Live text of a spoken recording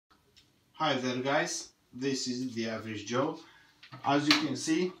Hi there guys, this is the Average Joe. As you can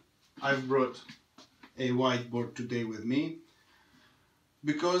see, I've brought a whiteboard today with me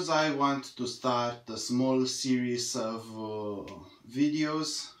because I want to start a small series of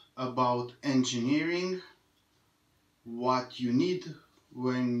videos about engineering, what you need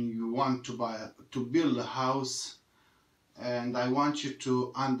when you want to build a house, and I want you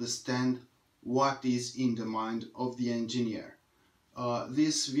to understand what is in the mind of the engineer.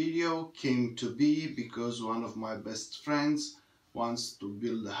 This video came to be because one of my best friends wants to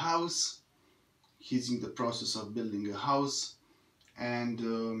build a house. He's in the process of building a house,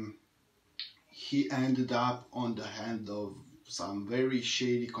 and he ended up on the hand of some very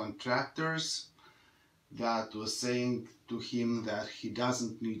shady contractors that was saying to him that he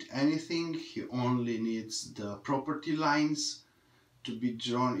doesn't need anything, he only needs the property lines to be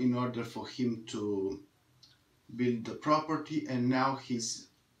drawn in order for him to build the property. And now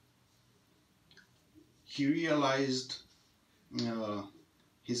he realized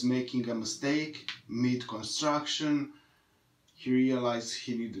he's making a mistake mid-construction. He realized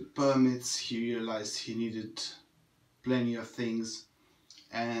he needed permits, he realized he needed plenty of things,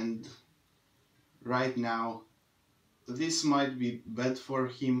 and right now this might be bad for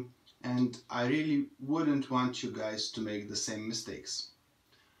him, and I really wouldn't want you guys to make the same mistakes.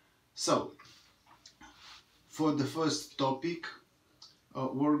 So for the first topic,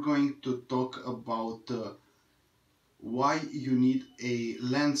 we're going to talk about why you need a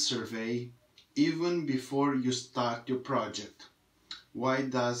land survey even before you start your project. Why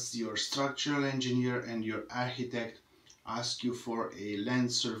does your structural engineer and your architect ask you for a land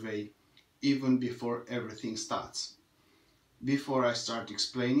survey even before everything starts? Before I start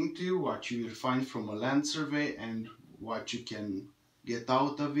explaining to you what you will find from a land survey and what you can get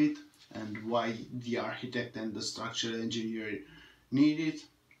out of it, and why the architect and the structural engineer need it,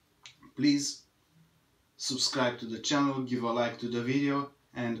 please subscribe to the channel, give a like to the video,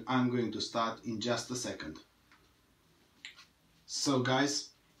 and I'm going to start in just a second. So guys,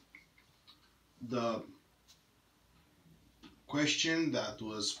 the question that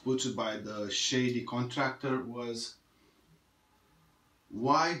was put by the shady contractor was,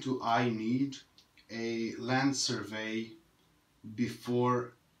 why do I need a land survey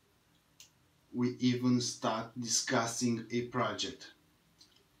before we even start discussing a project?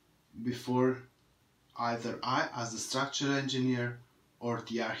 Before either I as a structural engineer or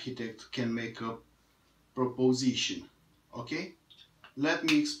the architect can make a proposition. Okay? Let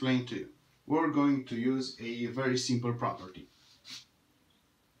me explain to you. We're going to use a very simple property.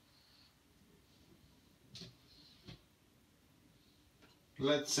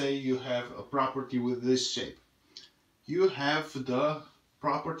 Let's say you have a property with this shape. You have the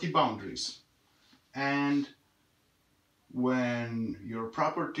property boundaries, and when your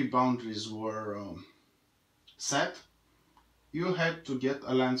property boundaries were set, you had to get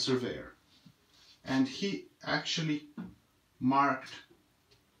a land surveyor, and he actually marked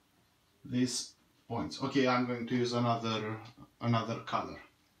these points. Okay, I'm going to use another color.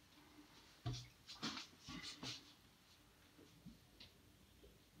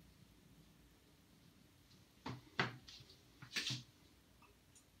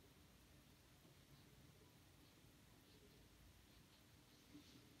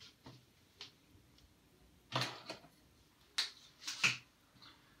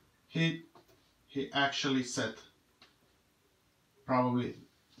 He actually said, probably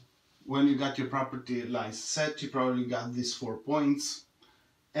when you got your property lines set, you probably got these 4 points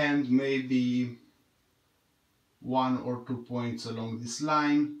and maybe 1 or 2 points along this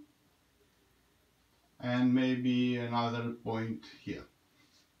line, and maybe another point here.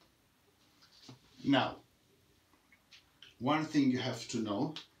 Now, one thing you have to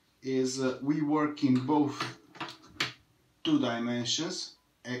know is we work in both 2 dimensions,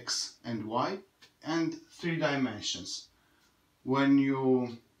 X and Y, and 3 dimensions. When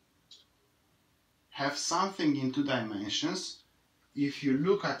you have something in 2 dimensions, if you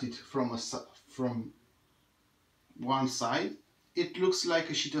look at it from one side, it looks like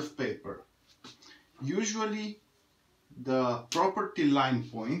a sheet of paper. Usually the property line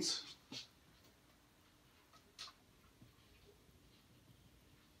points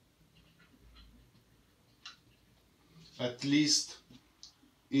at least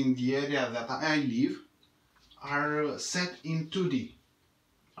in the area that I live are set in 2D,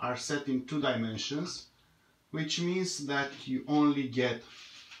 are set in 2 dimensions, which means that you only get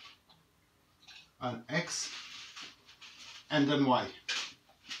an X and an Y.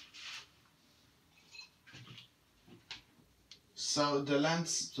 So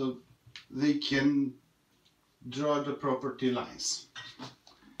they can draw the property lines.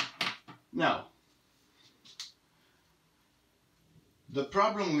 Now, the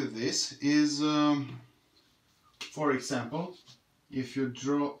problem with this is, for example, if you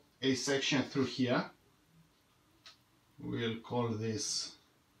draw a section through here, we'll call this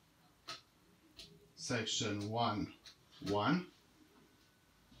section 1, 1.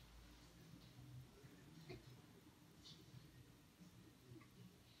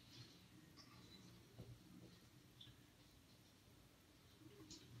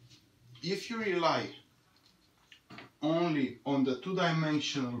 If you rely only on the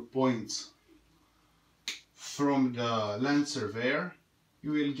two-dimensional points from the land surveyor,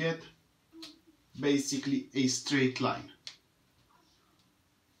 you will get basically a straight line.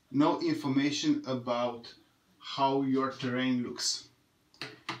 No information about how your terrain looks.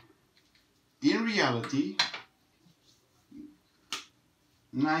 In reality,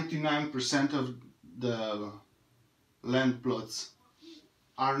 99% of the land plots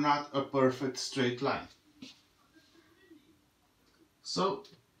are not a perfect straight line. So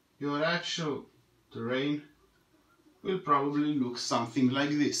your actual terrain will probably look something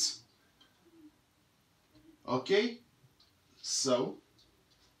like this. Okay? So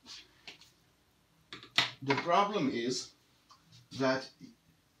the problem is that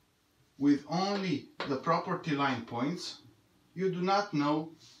with only the property line points, you do not know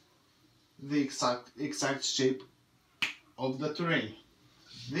the exact shape of the terrain.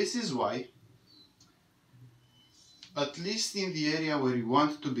 This is why, at least in the area where you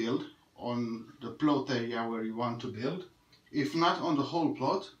want to build, on the plot area where you want to build, if not on the whole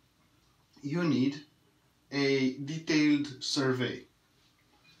plot, you need a detailed survey.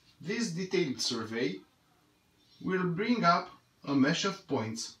 This detailed survey will bring up a mesh of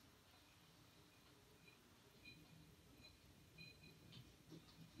points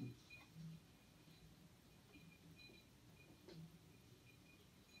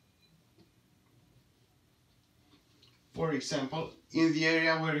for example, in the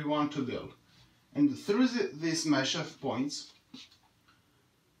area where you want to build. And through this mesh of points,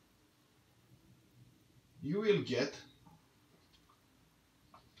 you will get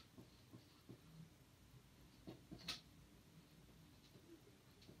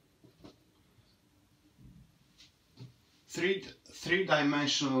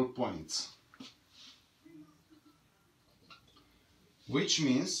three-dimensional points, which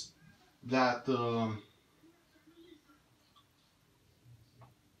means that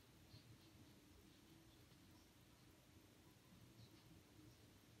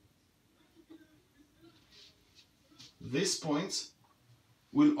these points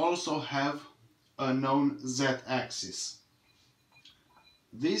will also have a known z-axis.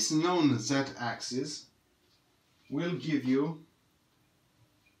 This known z-axis will give you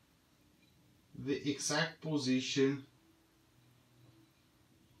the exact position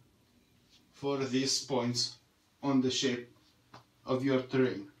for these points on the shape of your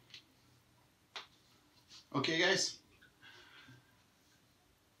terrain. Okay, guys?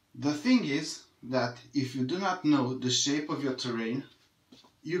 The thing is that if you do not know the shape of your terrain,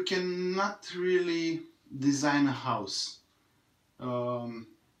 you cannot really design a house.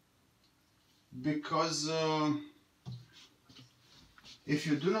 Because if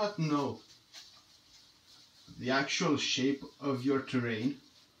you do not know the actual shape of your terrain,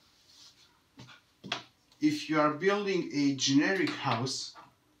 if you are building a generic house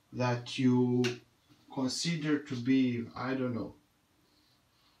that you consider to be, I don't know,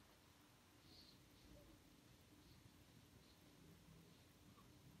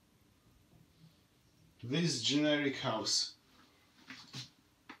 this generic house,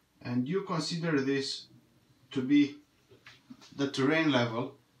 and you consider this to be the terrain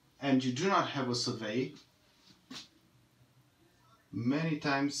level, and you do not have a survey, many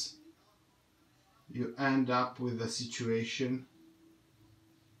times you end up with a situation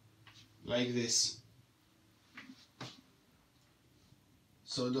like this.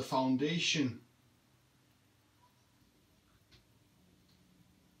 So the foundation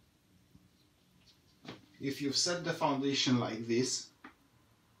if you've set the foundation like this,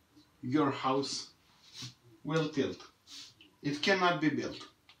 your house will tilt. It cannot be built.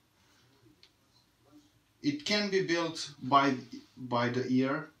 It can be built by the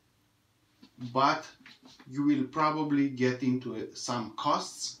ear, but you will probably get into some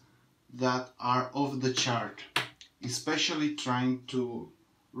costs that are off the chart, especially trying to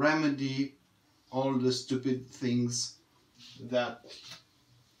remedy all the stupid things that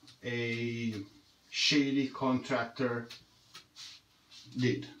a shady contractor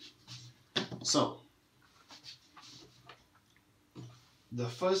did. So the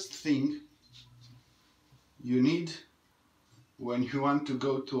first thing you need when you want to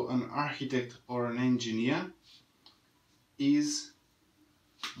go to an architect or an engineer is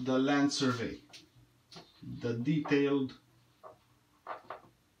the land survey, the detailed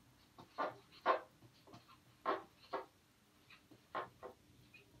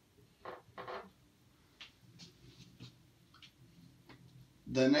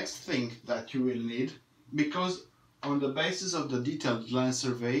the next thing that you will need, because on the basis of the detailed land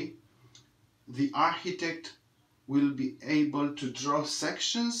survey, the architect will be able to draw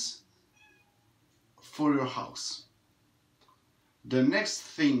sections for your house. The next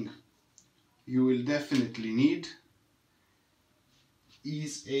thing you will definitely need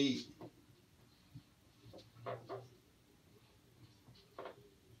is a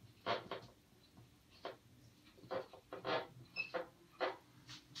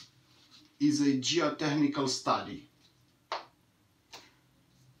geotechnical study.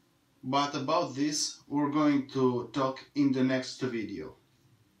 But about this we're going to talk in the next video.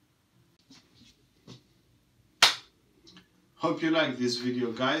 Hope you like this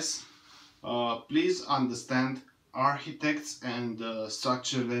video, guys. Please understand, architects and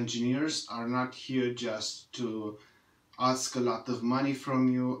structural engineers are not here just to ask a lot of money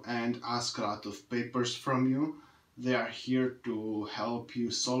from you and ask a lot of papers from you. They are here to help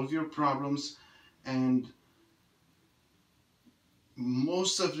you solve your problems, and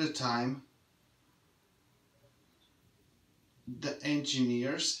most of the time the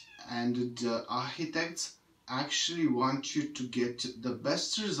engineers and the architects actually want you to get the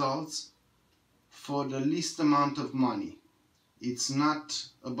best results for the least amount of money. It's not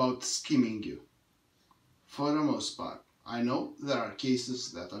about skimming you, for the most part. I know there are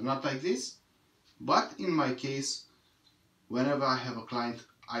cases that are not like this, but in my case, whenever I have a client,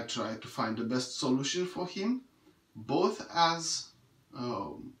 I try to find the best solution for him, both as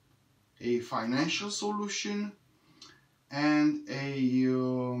a financial solution and a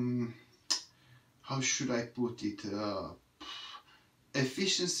how should I put it,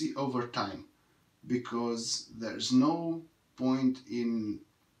 efficiency over time, because there's no point in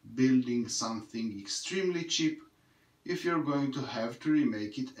building something extremely cheap if you're going to have to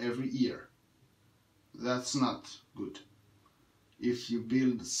remake it every year. That's not good. If you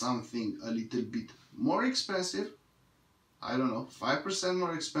build something a little bit more expensive, I don't know, 5%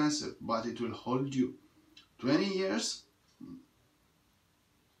 more expensive, but it will hold you 20 years,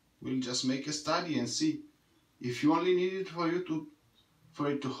 we'll just make a study and see. If you only need it for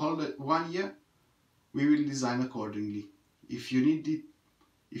it to hold it 1 year, we will design accordingly. If you need it,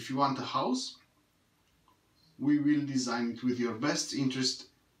 if you want a house, we will design it with your best interest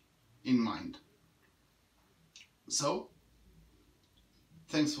in mind. So,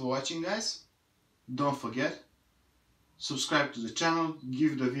 thanks for watching, guys. Don't forget, subscribe to the channel,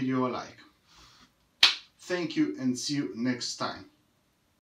 give the video a like. Thank you and see you next time.